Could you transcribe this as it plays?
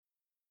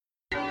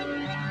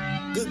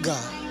Good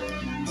God.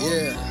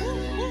 Yeah.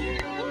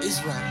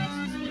 It's Ryder.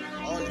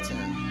 All the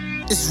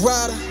time. It's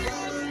Ryder.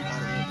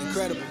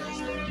 Incredible.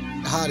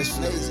 The hottest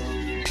flavor.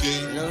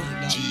 You know?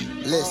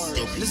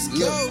 Listen. Let's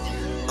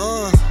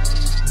go.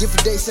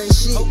 Different day, same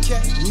shit.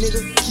 Okay. Nigga,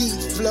 keep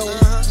flowing.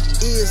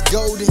 Ears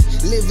golden,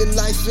 living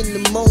life in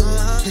the moment.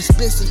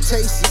 Expensive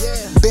tastes,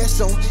 best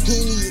on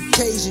any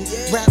occasion.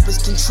 Rappers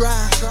can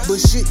try,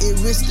 but shit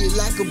ain't risky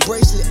like a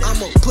bracelet.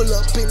 I'ma pull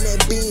up in that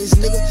Benz,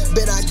 nigga.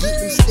 Bet I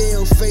get them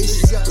stale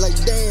faces. Like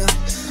damn,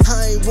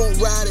 I ain't want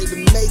Ryder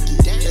to make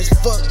it. That's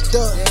fucked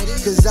up,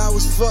 cause I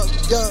was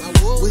fucked up.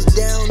 Was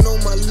down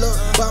on my luck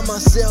by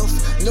myself.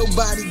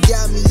 Nobody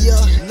got me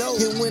up.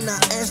 And when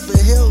I asked for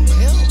help,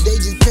 they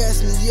just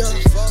passed me up.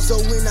 So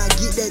when I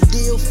get that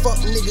deal, fuck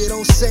nigga,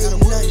 don't say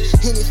nothing.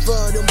 Hit it for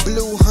them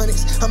blue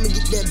hundreds. I'ma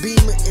get that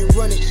beamer and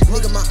run it.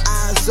 Nigga, my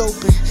eyes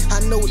open.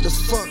 I know what the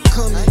fuck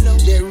coming.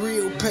 That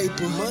real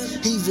paper.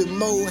 Even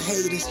more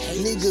haters.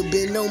 Nigga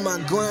been on my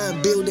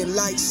grind, building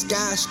like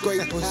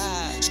skyscrapers.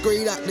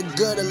 Straight out the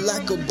gutter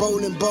like a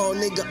bowling ball.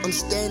 Nigga, I'm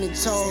standing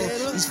tall.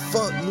 These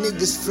fuck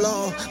niggas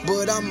flaw,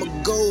 but I'ma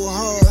go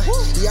hard.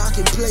 Y'all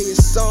can play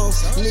it soft.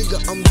 Nigga,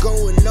 I'm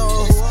going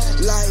off.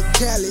 Like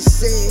Cali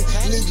said,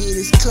 nigga,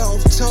 this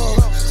cloth talk.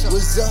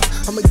 What's up?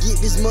 I'ma get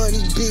this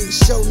money, bitch,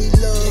 show me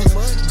love.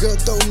 Girl,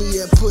 throw me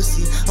that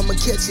pussy, I'ma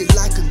catch it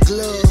like a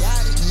glove.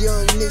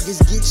 Young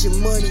niggas, get your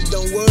money,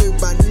 don't worry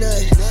about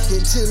nothing.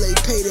 Until they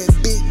pay that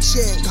big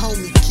check,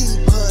 homie,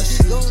 keep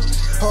hustling.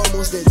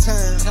 Almost that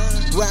time,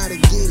 Ryder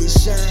get it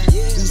shine.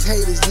 These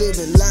haters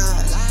living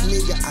lies,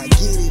 nigga, I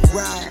get it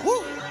right.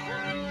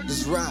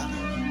 It's Ryder.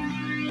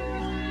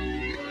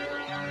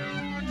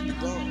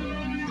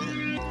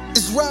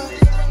 It's Ryder.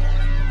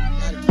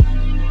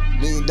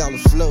 $1 million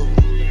flow.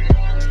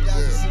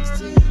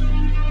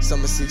 Yeah.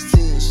 Summer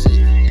 16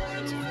 shit.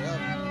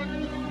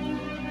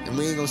 And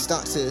we ain't gonna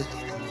stop till that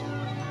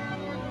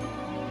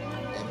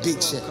big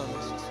check.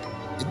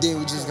 And then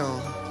we just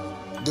gonna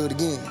do it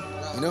again,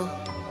 you know?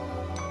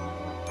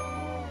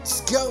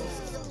 Let's go.